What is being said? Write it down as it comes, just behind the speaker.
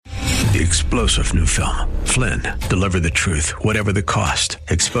The explosive new film, Flynn, deliver the truth, whatever the cost,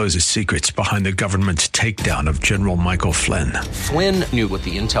 exposes secrets behind the government's takedown of General Michael Flynn. Flynn knew what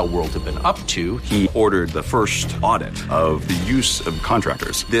the intel world had been up to. He ordered the first audit of the use of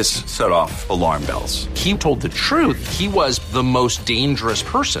contractors. This set off alarm bells. He told the truth. He was the most dangerous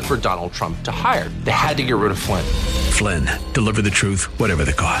person for Donald Trump to hire. They had to get rid of Flynn. Flynn, deliver the truth, whatever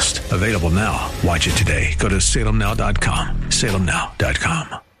the cost. Available now. Watch it today. Go to salemnow.com.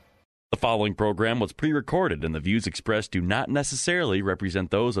 salemnow.com. The following program was pre-recorded, and the views expressed do not necessarily represent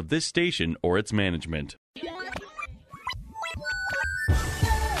those of this station or its management.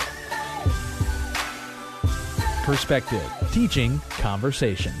 Perspective, teaching,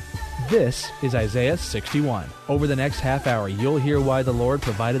 conversation. This is Isaiah 61. Over the next half hour, you'll hear why the Lord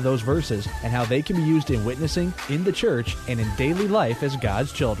provided those verses and how they can be used in witnessing, in the church, and in daily life as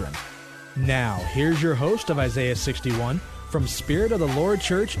God's children. Now, here's your host of Isaiah 61, from Spirit of the Lord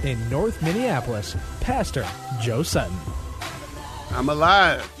Church in North Minneapolis, Pastor Joe Sutton. I'm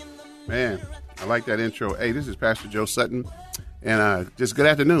alive. Man, I like that intro. Hey, this is Pastor Joe Sutton. And just good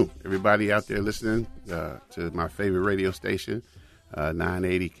afternoon, everybody out there listening to my favorite radio station,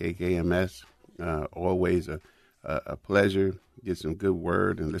 980 KKMS. Always a pleasure. Get some good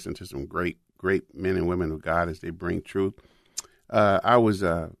word and listen to some great men and women of God as they bring truth. I was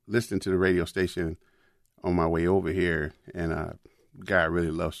listening to the radio station on my way over here, and a guy I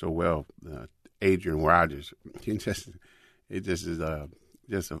really love so well, Adrian Rogers. It just is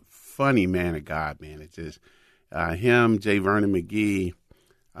just a funny man of God, man. It's just him, J. Vernon McGee.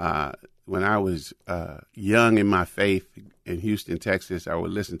 When I was young in my faith in Houston, Texas, I would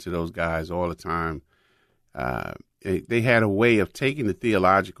listen to those guys all the time. They had a way of taking the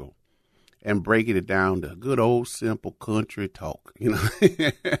theological and breaking it down to good old simple country talk, you know.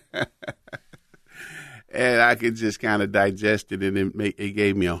 And I could just kind of digest it, and it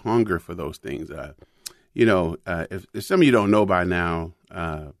gave me a hunger for those things. If some of you don't know by now,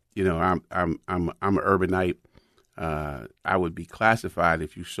 I'm an urbanite. I would be classified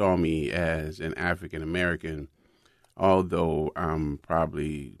if you saw me as an African American, although I'm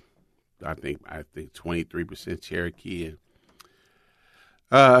probably, I think 23% Cherokee. And,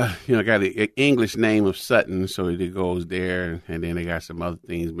 I got an English name of Sutton, so it goes there. And then they got some other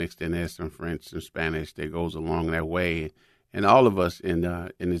things mixed in there, some French, some Spanish that goes along that way. And all of us in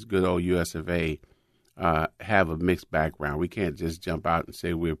this good old US of A have a mixed background. We can't just jump out and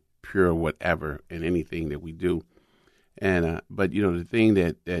say we're pure whatever in anything that we do. And but the thing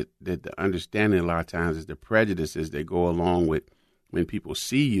that the understanding a lot of times is the prejudices that go along with when people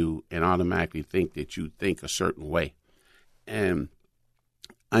see you and automatically think that you think a certain way. And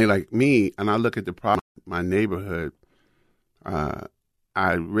I look at the problem in my neighborhood,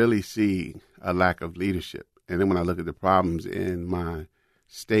 I really see a lack of leadership. And then when I look at the problems in my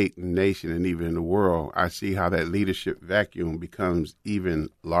state and nation and even in the world, I see how that leadership vacuum becomes even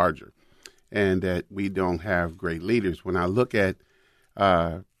larger and that we don't have great leaders. When I look at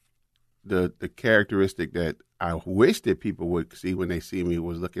the characteristic that I wish that people would see when they see me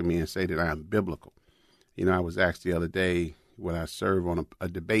was look at me and say that I am biblical. I was asked the other day when I serve on a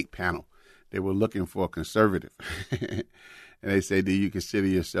debate panel, they were looking for a conservative. And they say, do you consider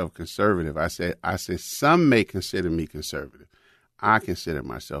yourself conservative? I said, some may consider me conservative. I consider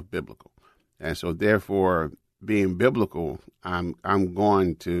myself biblical. And so therefore, being biblical, I'm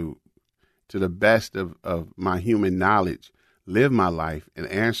going to the best of my human knowledge, live my life and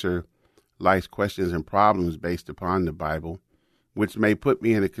answer life's questions and problems based upon the Bible, which may put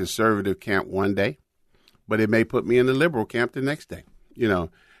me in a conservative camp one day, but it may put me in the liberal camp the next day,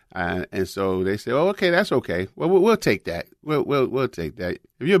 and so they say, "Oh, okay, that's okay. Well, we'll take that. We'll take that.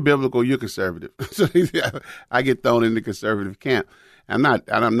 If you're biblical, you're conservative." So I get thrown in the conservative camp. I'm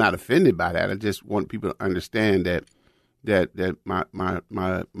not offended by that. I just want people to understand that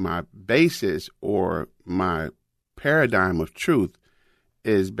my basis or my paradigm of truth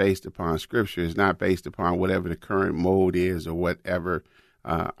is based upon Scripture. It's not based upon whatever the current mode is or whatever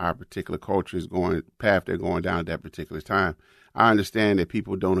our particular culture is path they're going down at that particular time. I understand that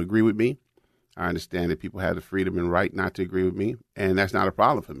people don't agree with me. I understand that people have the freedom and right not to agree with me, and that's not a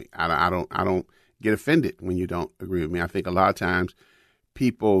problem for me. I don't get offended when you don't agree with me. I think a lot of times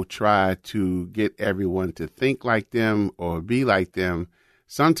people try to get everyone to think like them or be like them.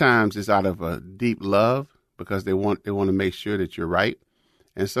 Sometimes it's out of a deep love because they want to make sure that you're right.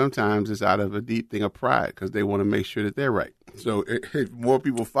 And sometimes it's out of a deep thing of pride because they want to make sure that they're right. So if more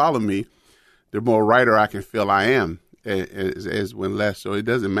people follow me, the more righter I can feel I am as when less. So it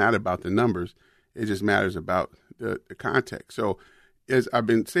doesn't matter about the numbers. It just matters about the context. So as I've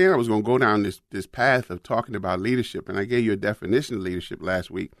been saying, I was going to go down this path of talking about leadership, and I gave you a definition of leadership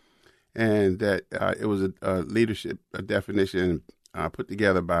last week. and that it was a leadership definition put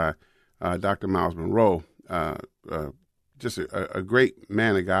together by Dr. Miles Monroe, just a great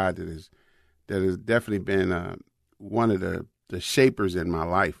man of God that has definitely been one of the shapers in my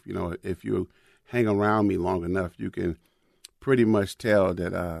life. You know, if you hang around me long enough, you can pretty much tell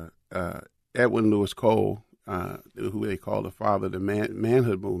that Edwin Lewis Cole, who they call the father of the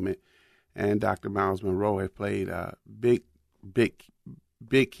manhood movement, and Dr. Miles Monroe have played big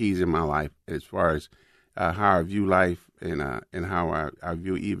keys in my life as far as how I view life and how I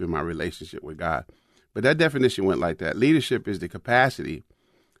view even my relationship with God. But that definition went like that. Leadership is the capacity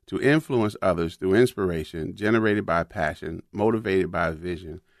to influence others through inspiration, generated by passion, motivated by a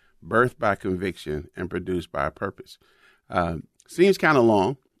vision, birthed by conviction, and produced by a purpose. Seems kind of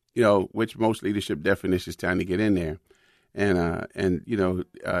long, you know, which most leadership definitions tend to get in there. And you know,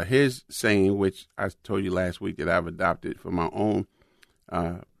 his saying, which I told you last week that I've adopted for my own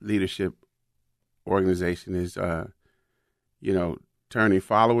leadership organization, is, you know, turning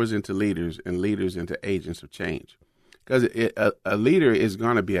followers into leaders and leaders into agents of change. Because a leader is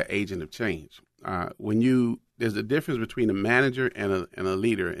going to be an agent of change. There's a difference between a manager and a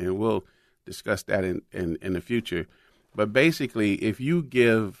leader, and we'll discuss that in the future. But basically, if you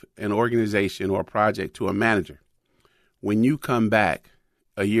give an organization or a project to a manager, when you come back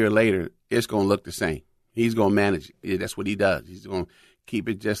a year later, it's going to look the same. He's going to manage it. That's what he does. He's going to keep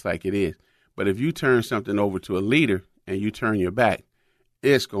it just like it is. But if you turn something over to a leader and you turn your back,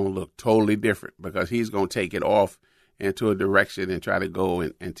 it's going to look totally different, because he's going to take it off into a direction and try to go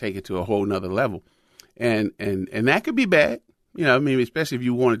and take it to a whole nother level. And that could be bad, you know, I mean, especially if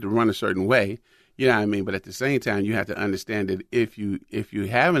you wanted to run a certain way, you know what I mean? But at the same time, you have to understand that if you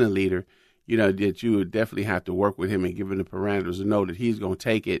having a leader, you know, that you would definitely have to work with him and give him the parameters to know that he's going to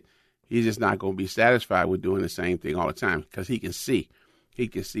take it. He's just not going to be satisfied with doing the same thing all the time, because he can see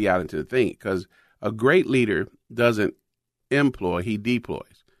out into the thing. Because a great leader doesn't employ, he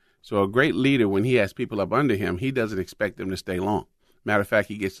deploys. So a great leader, when he has people up under him, he doesn't expect them to stay long. Matter of fact,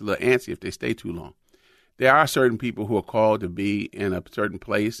 he gets a little antsy if they stay too long. There are certain people who are called to be in a certain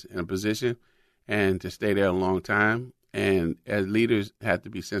place, in a position, and to stay there a long time. And as leaders, have to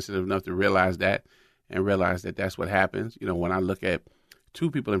be sensitive enough to realize that, and realize that that's what happens. You know, when I look at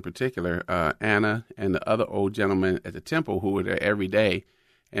two people in particular, Anna and the other old gentleman at the temple who were there every day,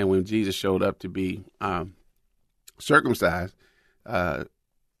 and when Jesus showed up to be circumcised,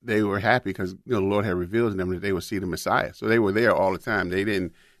 they were happy because, you know, the Lord had revealed to them that they would see the Messiah. So they were there all the time. They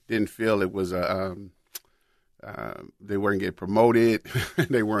didn't feel it was they weren't getting promoted,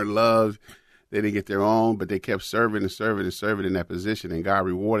 they weren't loved, they didn't get their own, but they kept serving and serving and serving in that position, and God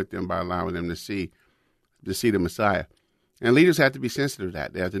rewarded them by allowing them to see the Messiah. And leaders have to be sensitive to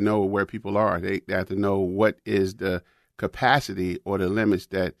that. They have to know where people are. They have to know what is the capacity or the limits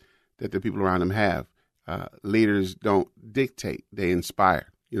that the people around them have. Leaders don't dictate, they inspire.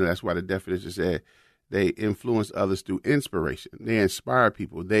 You know, that's why the definition said they influence others through inspiration. They inspire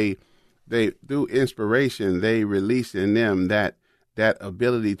people. They through inspiration, they release in them that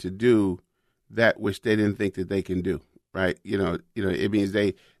ability to do that which they didn't think that they can do. Right? You know, it means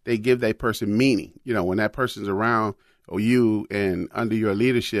they give that person meaning. You know, when that person's around or you and under your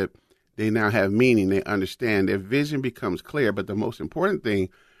leadership, they now have meaning. They understand. Their vision becomes clear. But the most important thing,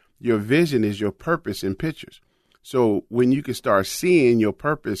 your vision is your purpose in pictures. So when you can start seeing your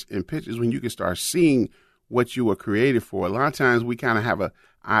purpose in pictures, when you can start seeing what you were created for, a lot of times we kind of have an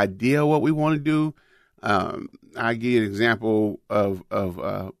idea what we want to do. I give you an example of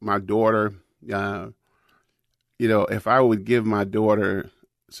my daughter. You know, if I would give my daughter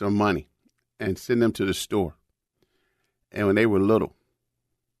some money and send them to the store, and when they were little,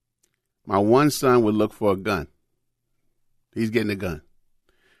 my one son would look for a gun. He's getting a gun.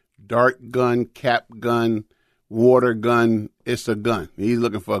 Dart gun, cap gun, water gun, it's a gun. He's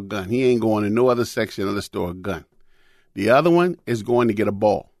looking for a gun. He ain't going to no other section of the store, a gun. The other one is going to get a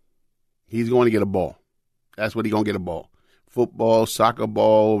ball. He's going to get a ball. That's what he's going to get, a ball. Football, soccer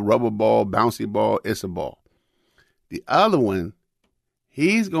ball, rubber ball, bouncy ball, it's a ball. The other one,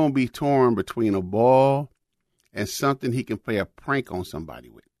 he's going to be torn between a ball and something he can play a prank on somebody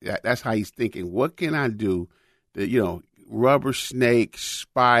with. That's how he's thinking. What can I do that, you know, rubber snake,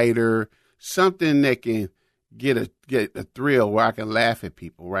 spider, something that can get a thrill where I can laugh at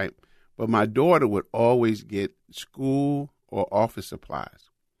people, right? But my daughter would always get school or office supplies.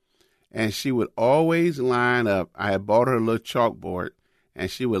 And she would always line up. I had bought her a little chalkboard, and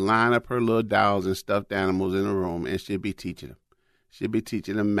she would line up her little dolls and stuffed animals in the room, and she'd be teaching them. She'd be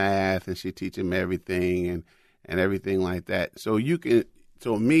teaching them math, and she'd teach them everything and everything like that. So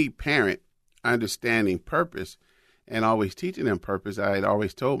me, parent, understanding purpose and always teaching them purpose, I had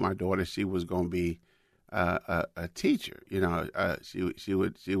always told my daughter she was going to be a teacher. She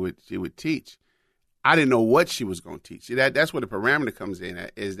would teach. I didn't know what she was going to teach. See, that's where the parameter comes in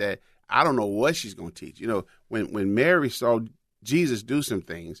at, is that I don't know what she's going to teach. When Mary saw Jesus do some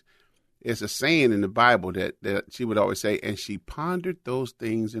things, it's a saying in the Bible that she would always say, and she pondered those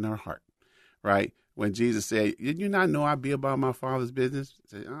things in her heart, right? When Jesus said, did you not know I'd be about my Father's business?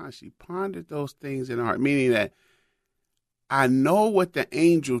 She pondered those things in her heart, meaning that I know what the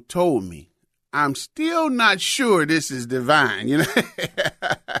angel told me. I'm still not sure this is divine,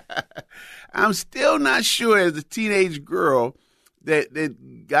 I'm still not sure as a teenage girl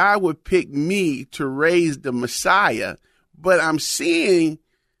that God would pick me to raise the Messiah, but I'm seeing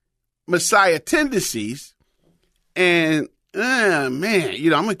Messiah tendencies, and I'm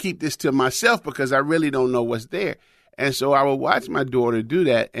going to keep this to myself because I really don't know what's there. And so I would watch my daughter do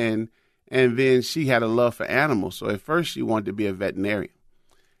that, and then she had a love for animals. So at first she wanted to be a veterinarian,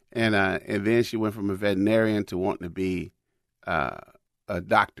 and then she went from a veterinarian to wanting to be a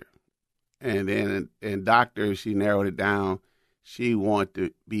doctor. And then in doctor, she narrowed it down. She wanted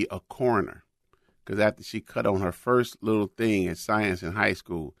to be a coroner, because after she cut on her first little thing in science in high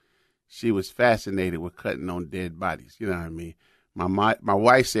school, she was fascinated with cutting on dead bodies. You know what I mean? My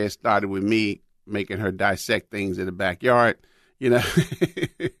wife said it started with me making her dissect things in the backyard. But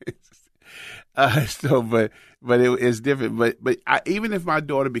it's different. But even if my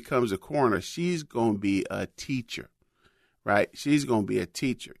daughter becomes a coroner, she's going to be a teacher. Right? She's going to be a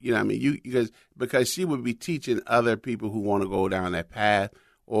teacher. You know what I mean? Because she would be teaching other people who want to go down that path,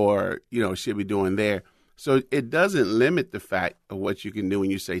 or, she'll be doing there. So it doesn't limit the fact of what you can do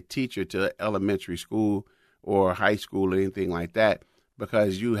when you say teacher to elementary school or high school or anything like that,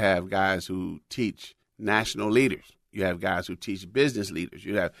 because you have guys who teach national leaders. You have guys who teach business leaders.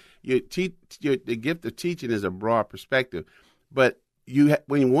 The gift of teaching is a broad perspective, but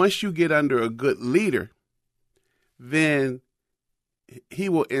once you get under a good leader, then he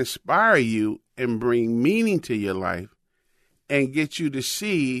will inspire you and bring meaning to your life and get you to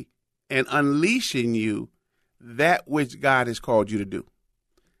see and unleash in you that which God has called you to do.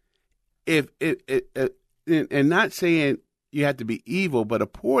 And not saying you have to be evil, but a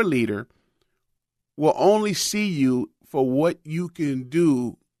poor leader will only see you for what you can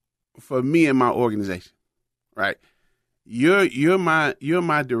do for me and my organization, right? You're my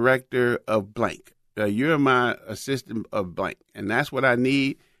director of blank. You're my assistant of blank, and that's what I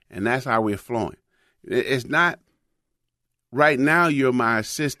need, and that's how we're flowing. It's not right now you're my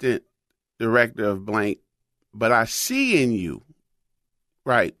assistant director of blank, but I see in you,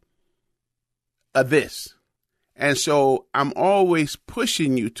 right, this. And so I'm always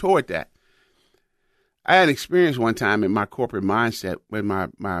pushing you toward that. I had experience one time in my corporate mindset when my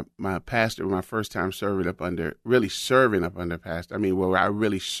pastor, my first time serving up under pastor. Where I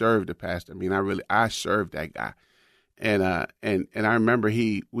really served the pastor. I served that guy. And I remember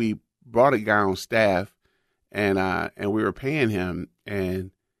we brought a guy on staff, and we were paying him,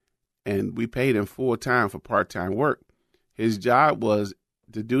 and we paid him full time for part-time work. His job was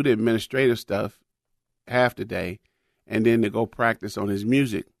to do the administrative stuff half the day, and then to go practice on his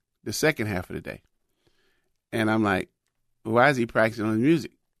music the second half of the day. And I'm like, why is he practicing on his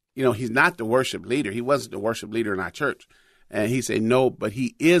music? He's not the worship leader. He wasn't the worship leader in our church. And he said, no, but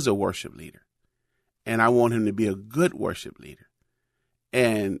he is a worship leader. And I want him to be a good worship leader.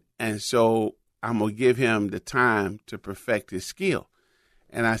 And so I'm going to give him the time to perfect his skill.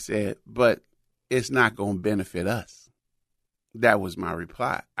 And I said, but it's not going to benefit us. That was my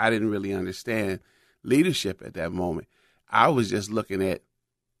reply. I didn't really understand leadership at that moment. I was just looking at,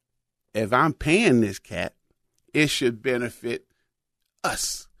 if I'm paying this cat, it should benefit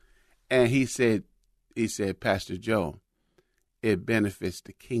us. And he said, Pastor Joe, it benefits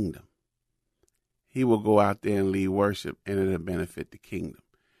the kingdom. He will go out there and lead worship, and it'll benefit the kingdom.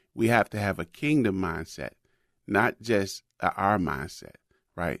 We have to have a kingdom mindset, not just our mindset,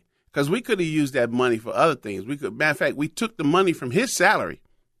 right? Because we could have used that money for other things. Matter of fact, we took the money from his salary,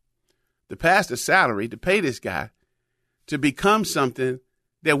 the pastor's salary, to pay this guy to become something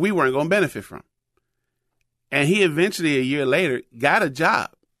that we weren't going to benefit from. And he eventually, a year later, got a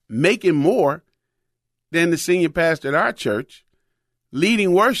job, making more than the senior pastor at our church,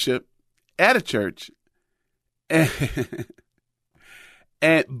 leading worship at a church.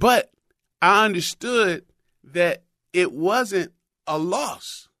 But I understood that it wasn't a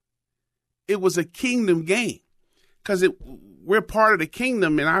loss. It was a kingdom gain, because we're part of the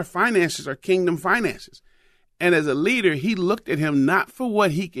kingdom, and our finances are kingdom finances. And as a leader, he looked at him not for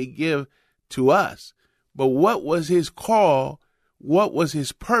what he could give to us, but what was his call? What was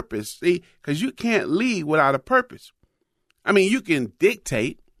his purpose? See, because you can't lead without a purpose. I mean, you can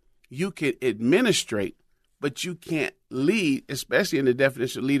dictate, you can administrate, but you can't lead, especially in the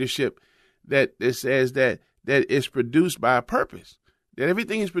definition of leadership that it says that it's produced by a purpose, that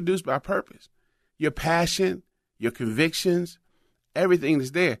everything is produced by purpose. Your passion, your convictions, everything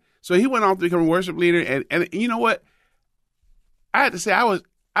is there. So he went on to become a worship leader. And you know what? I had to say,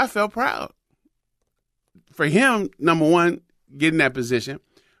 I felt proud for him, number one, getting that position.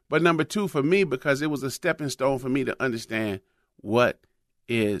 But number two, for me, because it was a stepping stone for me to understand what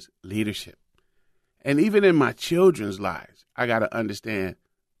is leadership. And even in my children's lives, I got to understand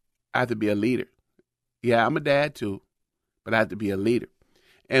I have to be a leader. Yeah, I'm a dad too, but I have to be a leader.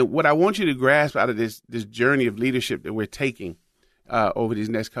 And what I want you to grasp out of this journey of leadership that we're taking over these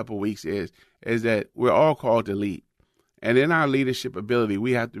next couple of weeks is that we're all called to lead. And in our leadership ability,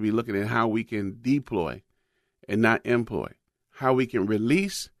 we have to be looking at how we can deploy and not employ, how we can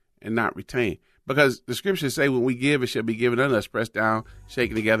release and not retain. Because the scriptures say when we give, it shall be given unto us, pressed down,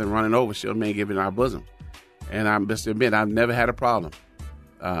 shaken together, and running over, shall men give in our bosom. And I must admit, I've never had a problem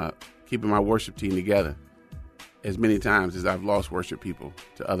keeping my worship team together as many times as I've lost worship people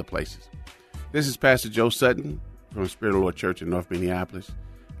to other places. This is Pastor Joe Sutton from Spirit of the Lord Church in North Minneapolis,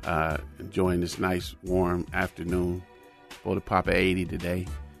 enjoying this nice, warm afternoon. Supposed to pop at 80 today.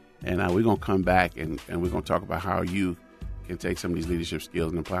 And we're going to come back and we're going to talk about how you can take some of these leadership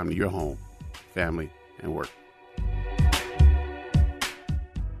skills and apply them to your home, family, and work.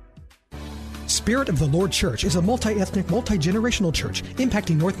 Spirit of the Lord Church is a multi-ethnic, multi-generational church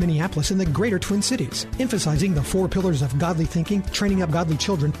impacting North Minneapolis and the greater Twin Cities, emphasizing the 4 pillars of godly thinking, training up godly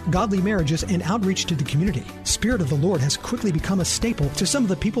children, godly marriages, and outreach to the community. Spirit of the Lord has quickly become a staple to some of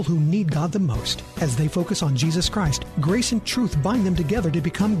the people who need God the most. As they focus on Jesus Christ, grace and truth bind them together to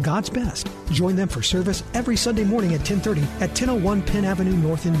become God's best. Join them for service every Sunday morning at 10:30 at 1001 Penn Avenue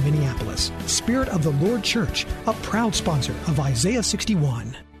North in Minneapolis. Spirit of the Lord Church, a proud sponsor of Isaiah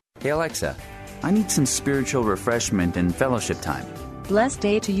 61. Hey Alexa, I need some spiritual refreshment and fellowship time. Blessed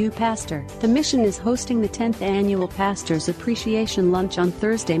day to you, Pastor. The Mission is hosting the 10th Annual Pastor's Appreciation Lunch on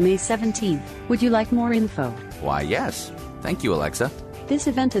Thursday, May 17th. Would you like more info? Why, yes. Thank you, Alexa. This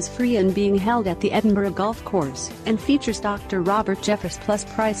event is free and being held at the Edinburgh Golf Course and features Dr. Robert Jeffress plus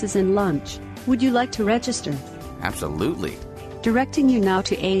prizes and lunch. Would you like to register? Absolutely. Directing you now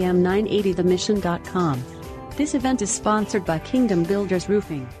to am980themission.com. This event is sponsored by Kingdom Builders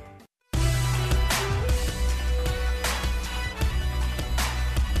Roofing.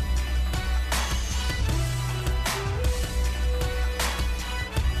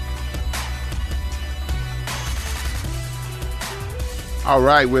 All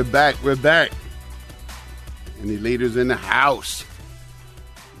right, we're back. Any leaders in the house?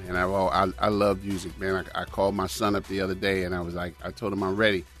 Man, I love music, man. I called my son up the other day, and I was like, I told him I'm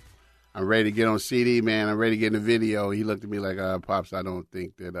ready. I'm ready to get on CD, man. I'm ready to get in the video. He looked at me like, Pops, I don't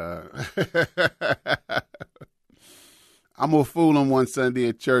think that I'm gonna fool him one Sunday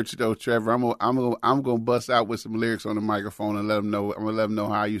at church, though, Trevor. I'm gonna bust out with some lyrics on the microphone and let them know. I'm gonna let them know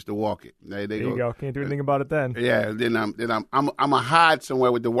how I used to walk it. There you go. Can't do anything about it then. Yeah. Then I'm gonna hide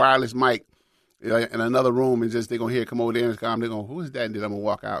somewhere with the wireless mic in another room, and just they're gonna hear it come over there and they're going, who is that? And then I'm gonna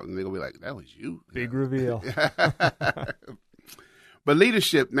walk out and they're gonna be like, that was you. Big reveal. But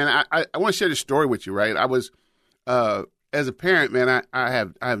leadership, man. I want to share this story with you. Right. I was as a parent, man. I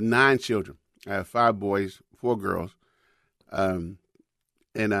have 9 children. I have 5 boys, 4 girls. And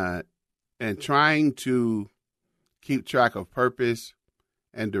trying to keep track of purpose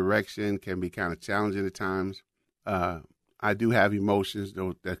and direction can be kind of challenging at times. I do have emotions,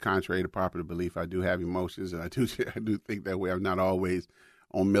 though that's contrary to popular belief. I do have emotions, and I do think that way. I'm not always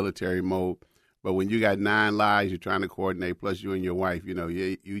on military mode. But when you got 9 lives you're trying to coordinate, plus you and your wife,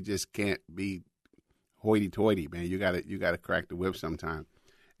 you just can't be hoity-toity, man. You gotta crack the whip sometime.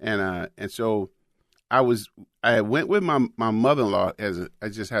 And so I went with my mother-in-law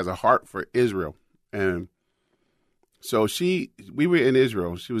just has a heart for Israel. And so we were in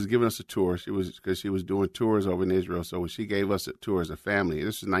Israel. She was giving us a tour. Because she was doing tours over in Israel. So she gave us a tour as a family.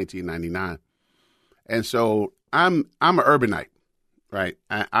 This was 1999. And so I'm an urbanite, right?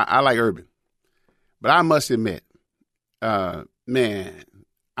 I like urban. But I must admit, man,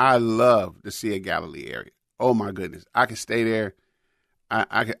 I love the Sea of Galilee area. Oh my goodness. I could stay there.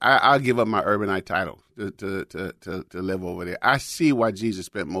 I'll give up my urbanite title to live over there. I see why Jesus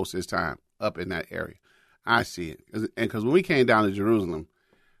spent most of his time up in that area. I see it. And because when we came down to Jerusalem,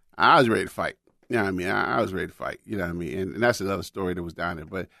 I was ready to fight. You know what I mean? I was ready to fight. You know what I mean? And that's another story that was down there.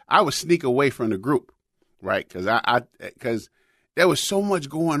 But I would sneak away from the group, right? Because there was so much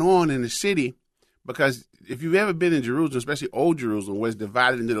going on in the city. Because if you've ever been in Jerusalem, especially old Jerusalem, where it's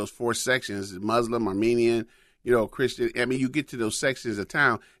divided into those 4 sections, Muslim, Armenian, Christian. I mean, you get to those sections of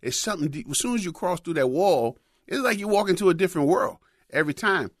town, it's something deep. As soon as you cross through that wall, it's like you walk into a different world every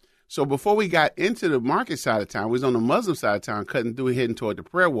time. So before we got into the market side of town, we was on the Muslim side of town, cutting through, heading toward the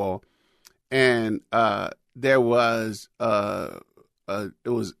prayer wall, and there was it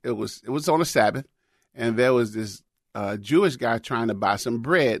was on a Sabbath, and there was this Jewish guy trying to buy some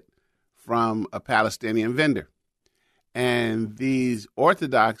bread from a Palestinian vendor. And these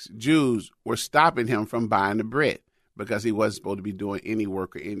Orthodox Jews were stopping him from buying the bread because he wasn't supposed to be doing any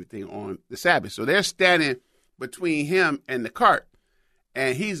work or anything on the Sabbath. So they're standing between him and the cart,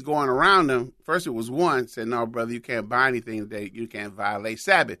 and he's going around them. First it was one, said, no, brother, you can't buy anything today. You can't violate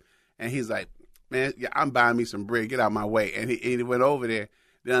Sabbath. And he's like, man, yeah, I'm buying me some bread. Get out of my way. And he went over there.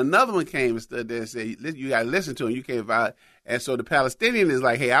 Then another one came and stood there and said, you got to listen to him. You can't violate. And so the Palestinian is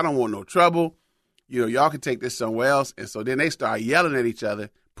like, hey, I don't want no trouble. Y'all can take this somewhere else. And so then they start yelling at each other,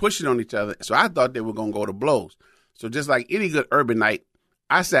 pushing on each other. So I thought they were going to go to blows. So just like any good urbanite,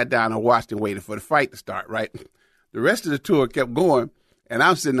 I sat down and watched and waited for the fight to start, right? The rest of the tour kept going, and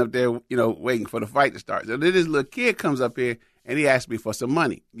I'm sitting up there, waiting for the fight to start. So then this little kid comes up here, and he asked me for some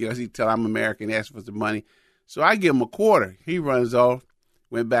money. He tell I'm American, he asked for some money. So I give him a quarter. He runs off,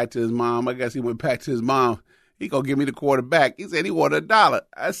 went back to his mom. I guess he went back to his mom. He gonna give me the quarter back. He said he wanted $1.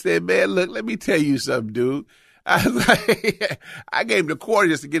 I said, man, look, let me tell you something, dude. I was like, I gave him the quarter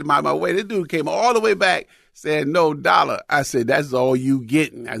just to get him out of my way. This dude came all the way back, said no $1. I said, that's all you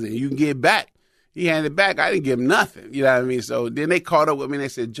getting. I said, you can get back. He handed it back. I didn't give him nothing. You know what I mean? So then they caught up with me and they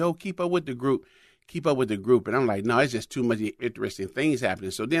said, Joe, keep up with the group. Keep up with the group. And I'm like, no, it's just too much interesting things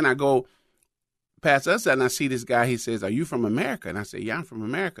happening. So then I go past us and I see this guy. He says, are you from America? And I said, yeah, I'm from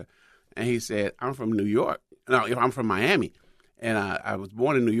America. And he said, I'm from New York. No, I'm from Miami. And I was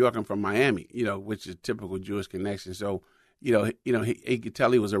born in New York. I'm from Miami, which is a typical Jewish connection. So, he could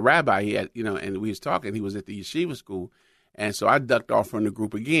tell he was a rabbi. He had, and we was talking. He was at the yeshiva school. And so I ducked off from the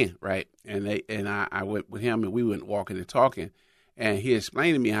group again, right? And I went with him, and we went walking and talking. And he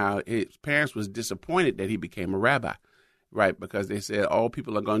explained to me how his parents was disappointed that he became a rabbi, right? Because they said all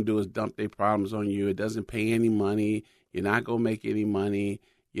people are going to do is dump their problems on you. It doesn't pay any money. You're not going to make any money.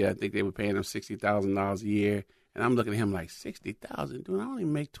 Yeah, I think they were paying him $60,000 a year. And I'm looking at him like, $60,000? Dude, I only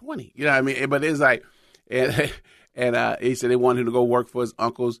make $20,000. You know what I mean? But it's like, and he said they wanted him to go work for his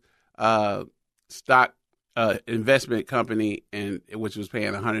uncle's stock investment company, which was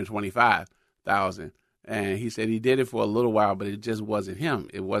paying $125,000. And he said he did it for a little while, but it just wasn't him.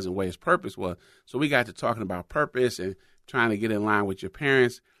 It wasn't where his purpose was. So we got to talking about purpose and trying to get in line with your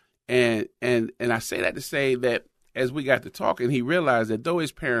parents. And I say that to say that as we got to talking, he realized that though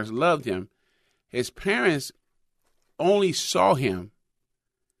his parents loved him, his parents only saw him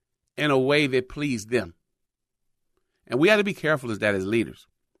in a way that pleased them. And we got to be careful as leaders,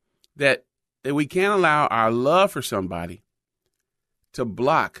 that we can't allow our love for somebody to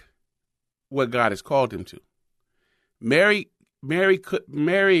block what God has called him to. Mary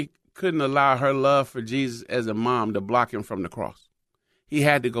couldn't allow her love for Jesus as a mom to block him from the cross. He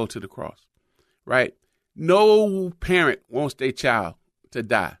had to go to the cross, right? No parent wants their child to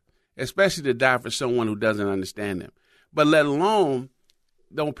die, especially to die for someone who doesn't understand them. But let alone,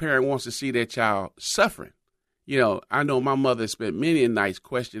 no parent wants to see their child suffering. I know my mother spent many nights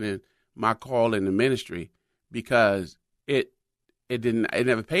questioning my call in the ministry because it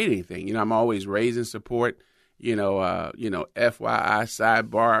never paid anything. I'm always raising support. FYI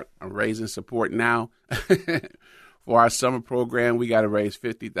sidebar, I'm raising support now for our summer program. We got to raise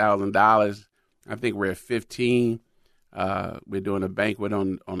 $50,000. I think we're at 15. We're doing a banquet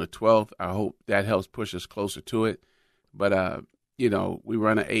on the 12th. I hope that helps push us closer to it. But, we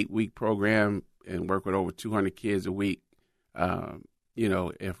run an 8-week program and work with over 200 kids a week.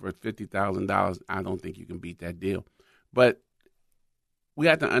 If for $50,000, I don't think you can beat that deal. But we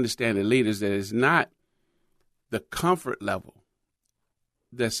have to understand the leaders that it's not the comfort level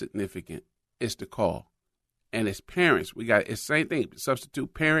that's significant. It's the call. And as parents, it's the same thing.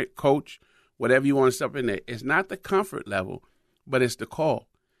 Substitute parent, coach, whatever you want to stuff in there. It's not the comfort level, but it's the call.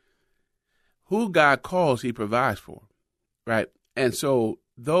 Who God calls, he provides for, right? And so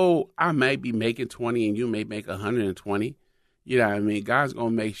though I may be making 20 and you may make 120, you know what I mean? God's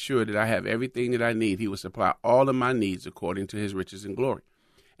going to make sure that I have everything that I need. He will supply all of my needs according to his riches and glory.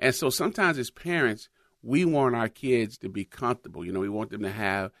 And so sometimes as parents, we want our kids to be comfortable. We want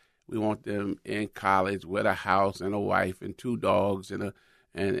them we want them in college with a house and a wife and 2 dogs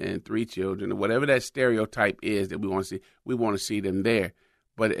and 3 children, or whatever that stereotype is that we want to see. We want to see them there.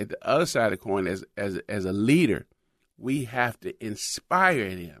 But at the other side of the coin, as a leader, we have to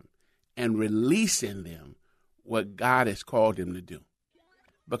inspire them and release in them what God has called them to do.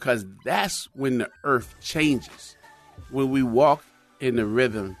 because that's when the earth changes. When we walk in the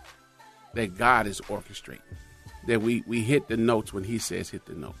rhythm that God is orchestrating, that we hit the notes when he says hit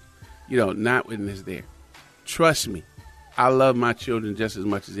the notes, not when it's there. Trust me, I love my children just as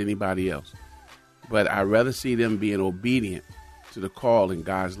much as anybody else, but I'd rather see them being obedient to the call in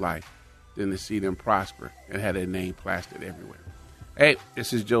God's life than to see them prosper and have their name plastered everywhere. Hey,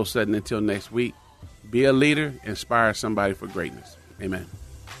 this is Joe Sutton. Until next week, be a leader, inspire somebody for greatness. Amen.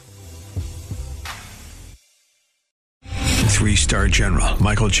 3-star General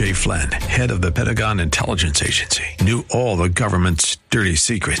Michael J. Flynn, head of the Pentagon Intelligence Agency, knew all the government's dirty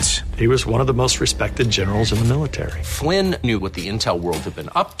secrets. He was one of the most respected generals in the military. Flynn knew what the intel world had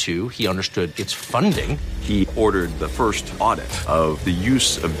been up to. He understood its funding. He ordered the first audit of the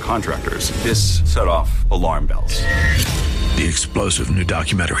use of contractors. This set off alarm bells. The explosive new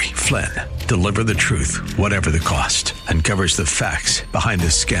documentary, Flynn, Deliver the Truth, Whatever the Cost, uncovers the facts behind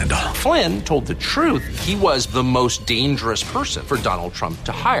this scandal. Flynn told the truth. He was the most dangerous person for Donald Trump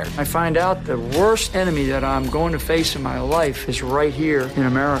to hire. I find out the worst enemy that I'm going to face in my life is right here in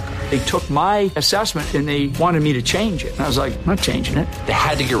America. They took my assessment and they wanted me to change it. And I was like, I'm not changing it. They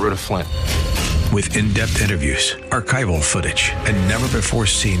had to get rid of Flynn. With in-depth interviews, archival footage, and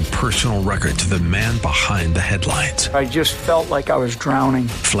never-before-seen personal records of the man behind the headlines. I just felt like I was drowning.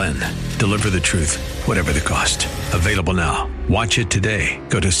 Flynn, Deliver the Truth, Whatever the Cost. Available now. Watch it today.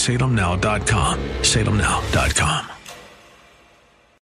 Go to salemnow.com. salemnow.com.